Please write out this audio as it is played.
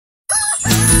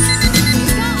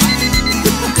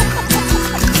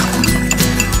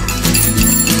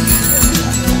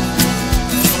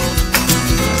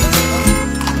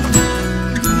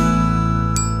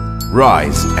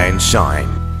Rise and shine.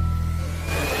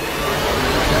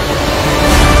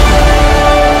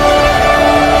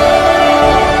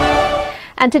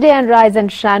 And today on Rise and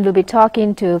Shine, we'll be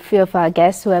talking to a few of our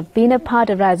guests who have been a part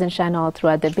of Rise and Shine all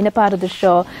throughout. They've been a part of the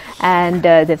show, and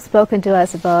they've spoken to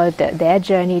us about their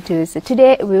journey too. So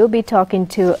today we will be talking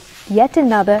to yet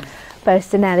another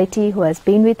personality who has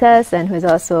been with us and who is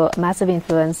also a massive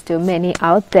influence to many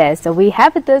out there. So we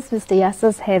have with us Mr.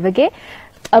 Yasas Hewage,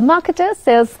 a marketer,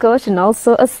 sales coach, and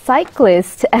also a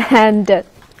cyclist. And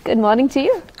good morning to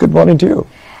you. Good morning to you.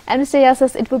 And Mr.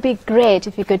 Yasas, it would be great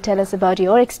if you could tell us about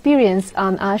your experience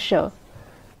on our show.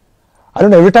 I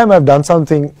don't know, every time I've done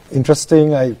something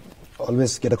interesting, I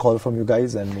always get a call from you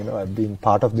guys, and you know, I've been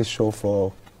part of this show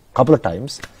for a couple of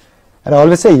times. And I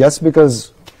always say yes,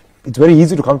 because it's very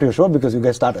easy to come to your show because you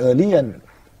guys start early and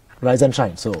rise and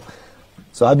shine. So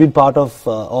I've been part of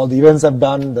all the events I've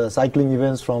done, the cycling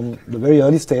events from the very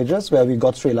early stages where we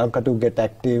got Sri Lanka to get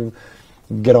active,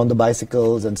 get on the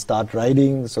bicycles and start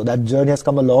riding. So that journey has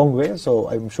come a long way. So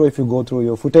I'm sure if you go through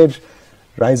your footage,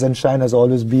 Rise and Shine has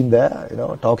always been there, you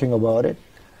know, talking about it.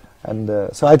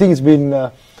 And so I think it's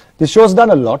been, this show's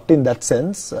done a lot in that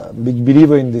sense. Big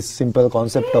believer in this simple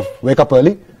concept of wake up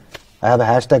early. I have a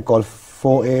hashtag called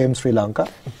 4 a.m. Sri Lanka.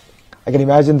 I can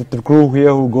imagine the crew here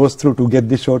who goes through to get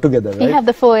this show together, right? You have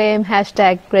the 4 a.m.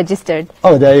 hashtag registered.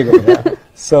 Oh, there you go. Yeah.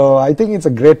 So I think it's a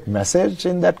great message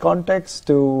in that context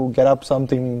to get up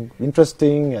something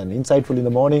interesting and insightful in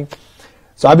the morning.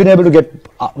 So I've been able to get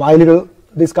my little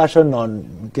discussion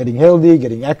on getting healthy,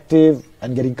 getting active,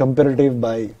 and getting competitive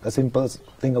by a simple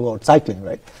thing about cycling,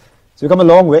 right? So we've come a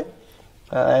long way,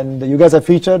 and you guys have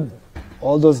featured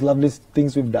all those lovely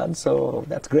things we've done, so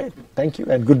that's great. Thank you,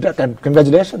 and good luck, and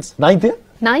congratulations. 9th year?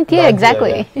 9th year,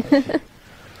 exactly. Yeah.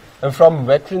 And from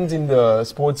veterans in the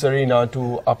sports arena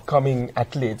to upcoming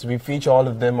athletes, we feature all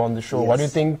of them on the show. Yes. What do you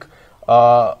think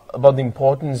about the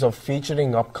importance of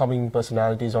featuring upcoming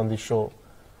personalities on this show?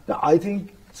 Now, I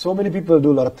think so many people do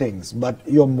a lot of things, but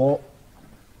you're more,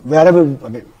 wherever, I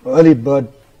mean, early bird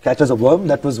catches a worm,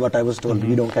 that was what I was told.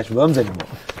 We don't catch worms anymore.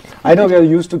 I know we are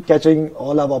used to catching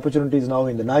all our opportunities now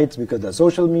in the nights because there's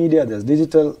social media, there's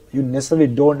digital. You necessarily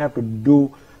don't have to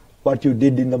do what you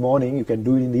did in the morning. You can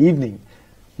do it in the evening.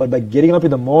 But by getting up in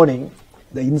the morning,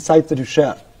 the insights that you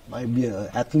share, might be an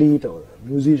athlete or a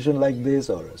musician like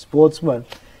this or a sportsman,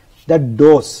 that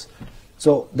dose.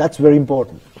 So that's very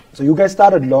important. So you guys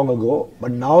started long ago,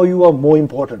 but now you are more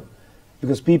important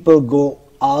because people go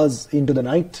hours into the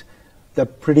night. They're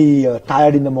pretty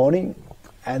tired in the morning,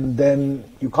 and then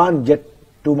you can't get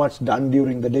too much done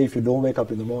during the day if you don't wake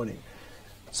up in the morning.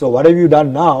 So whatever you've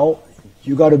done now,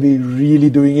 you got to be really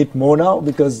doing it more now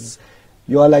because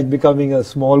you are like becoming a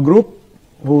small group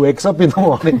who wakes up in the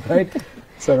morning, right?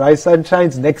 So Rise and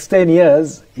Shine's next 10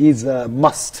 years is a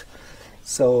must.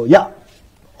 So yeah,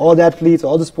 all the athletes,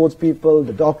 all the sports people,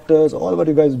 the doctors, all what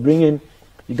you guys bring in,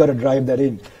 you got to drive that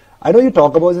in. I know you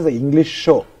talk about this as an English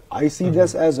show. I see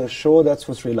this as a show that's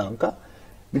for Sri Lanka,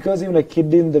 because even a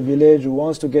kid in the village who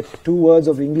wants to get 2 words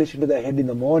of English into their head in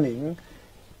the morning,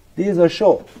 this is a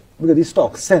show, because this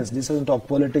talks sense, this doesn't talk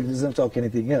politics, this doesn't talk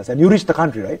anything else. And you reach the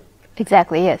country, right?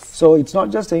 Exactly, yes. So it's not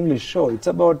just an English show, it's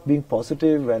about being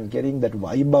positive and getting that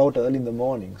vibe out early in the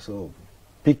morning. So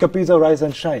pick a piece of Rise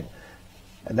and Shine.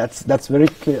 And that's very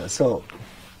clear. So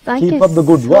keep up the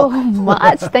good work. Thank you so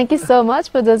much. Thank you so much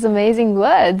for those amazing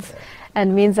words.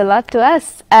 And means a lot to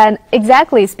us. And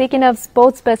exactly, speaking of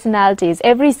sports personalities,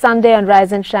 every Sunday on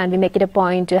Rise and Shine, we make it a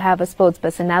point to have a sports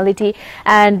personality.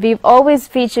 And we've always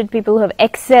featured people who have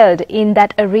excelled in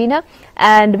that arena.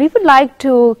 And we would like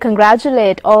to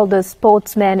congratulate all the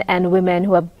sportsmen and women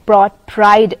who have brought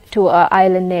pride to our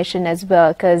island nation as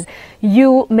well, because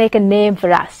you make a name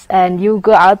for us and you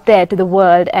go out there to the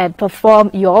world and perform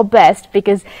your best,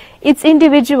 because it's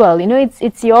individual, you know,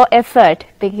 it's your effort,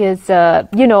 because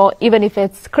you know, even if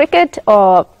it's cricket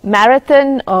or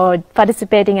marathon or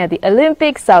participating at the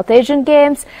Olympics, South Asian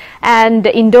Games and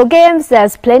indoor games,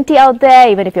 there's plenty out there.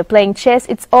 Even if you're playing chess,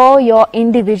 it's all your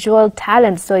individual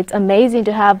talent. So it's amazing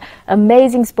to have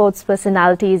amazing sports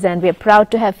personalities, and we're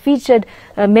proud to have featured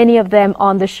many of them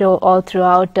on the show all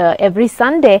throughout every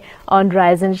Sunday on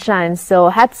Rise and Shine. So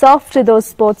hats off to those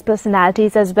sports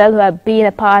personalities as well who have been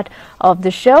a part of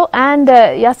the show. And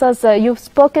Yasas, you've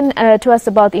spoken to us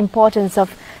about the importance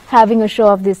of having a show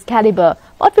of this caliber.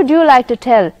 What would you like to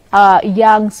tell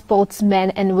young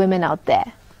sportsmen and women out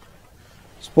there?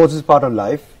 Sports is part of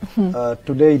life.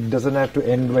 Today it doesn't have to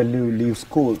end when you leave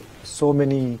school. So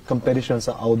many competitions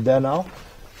are out there now,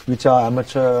 which are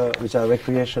amateur, which are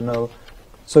recreational.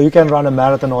 So you can run a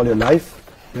marathon all your life.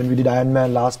 When we did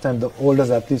Ironman last time, the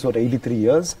oldest athletes were 83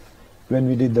 years. when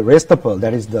we did the Race the Pearl,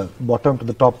 that is the bottom to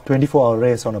the top 24-hour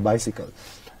race on a bicycle.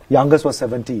 Youngest was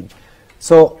 17.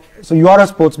 So you are a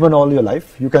sportsman all your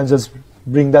life. You can just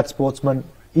bring that sportsman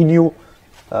in you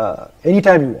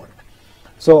anytime you want.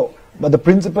 So, but the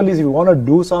principle is, if you want to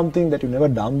do something that you've never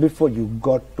done before, you've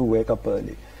got to wake up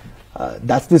early.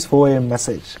 That's this 4 a.m.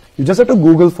 message. You just have to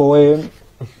Google 4 a.m.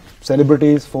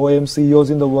 celebrities, 4 a.m. CEOs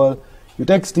in the world. You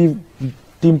take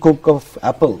Tim Cook of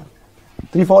Apple,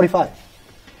 3:45.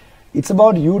 It's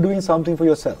about you doing something for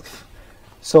yourself.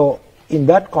 So in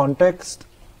that context,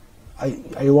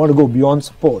 I want to go beyond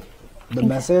sport. The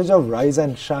message of Rise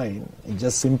and Shine is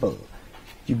just simple.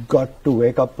 You've got to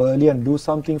wake up early and do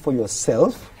something for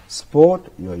yourself. Sport,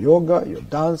 your yoga, your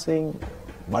dancing,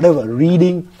 whatever,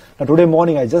 reading. Now today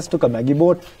morning I just took a Maggie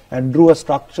board and drew a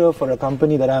structure for a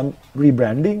company that I'm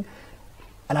rebranding.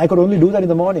 And I could only do that in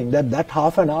the morning. That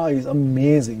half an hour is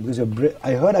amazing, because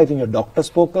I think your doctor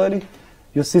spoke early.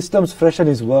 Your system's fresh and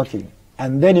is working.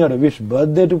 And then you have to wish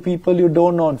birthday to people you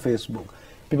don't know on Facebook.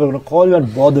 People are going to call you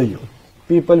and bother you.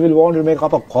 People will want to make a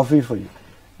cup of coffee for you.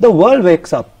 The world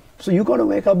wakes up. So you got to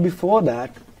wake up before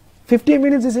that. 15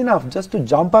 minutes is enough just to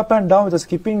jump up and down with a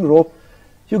skipping rope.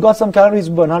 You got some calories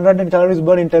burned, 110 calories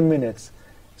burned in 10 minutes.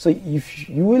 So if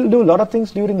you will do a lot of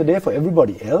things during the day for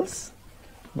everybody else,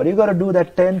 but you got to do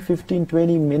that 10, 15,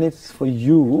 20 minutes for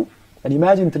you. And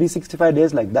imagine 365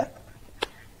 days like that.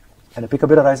 And pick a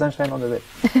bit of Rise and Shine on the way.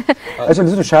 Actually,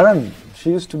 listen to Sharon. She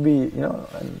used to be,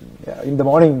 in the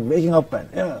morning waking up and,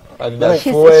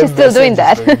 She's still doing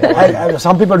that.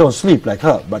 Some people don't sleep like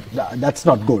her, but that's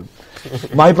not good.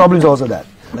 My problem is also that.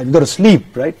 Like, you got to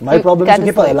sleep, right? My problem is to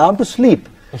keep an alarm to sleep.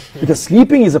 Because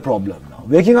sleeping is a problem now.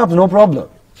 Waking up is no problem.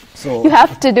 So you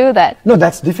have to do that. No,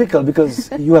 that's difficult because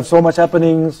you have so much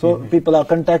happening, so people are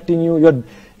contacting you.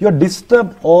 You're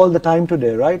disturbed all the time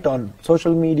today, right? On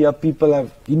social media, people are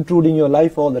intruding your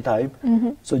life all the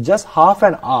time. So just half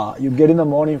an hour you get in the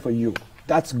morning for you.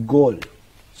 That's gold.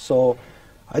 So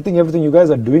I think everything you guys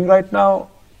are doing right now.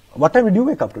 What time did you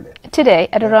wake up today? Today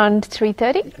at around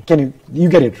 3:30. Can you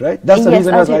get it, right? That's the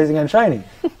reason I was rising and shining.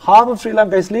 Half of Sri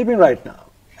Lanka is sleeping right now,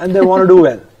 and they want to do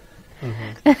well.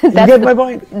 You get my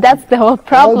point? That's the whole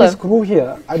problem. All this crew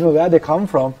here, I don't know where they come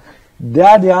from. They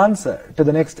are the answer to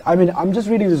the next. I mean, I'm just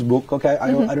reading this book. Okay,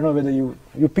 I don't know whether you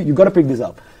got to pick this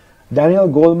up. Daniel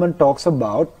Goleman talks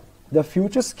about the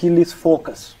future skill is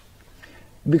focus,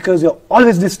 because you're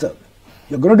always disturbed.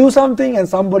 You're going to do something, and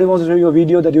somebody wants to show you a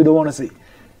video that you don't want to see.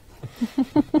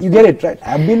 You get it, right?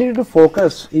 Ability to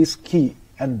focus is key,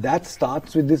 and that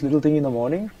starts with this little thing in the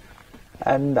morning.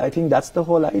 And I think that's the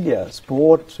whole idea.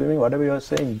 Sport, swimming, whatever you're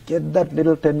saying, get that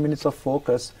little 10 minutes of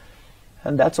focus,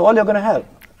 and that's all you're going to have.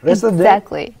 Rest of the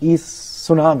day is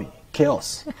tsunami,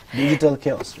 chaos, digital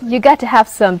chaos. Right? You got to have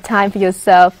some time for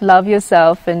yourself, love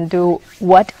yourself, and do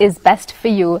what is best for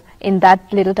you in that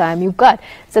little time you've got.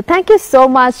 So thank you so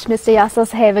much, Mr.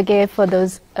 Yasas Hewage, for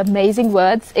those amazing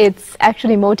words. It's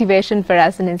actually motivation for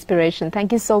us and inspiration.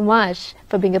 Thank you so much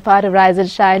for being a part of Rise and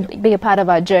Shine, being a part of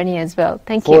our journey as well.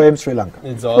 Thank you. 4 a.m. Sri Lanka.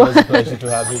 It's always a pleasure to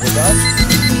have you with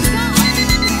us.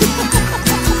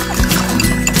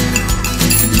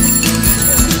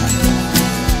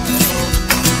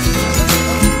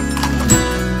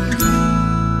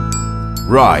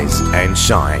 Rise and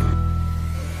Shine.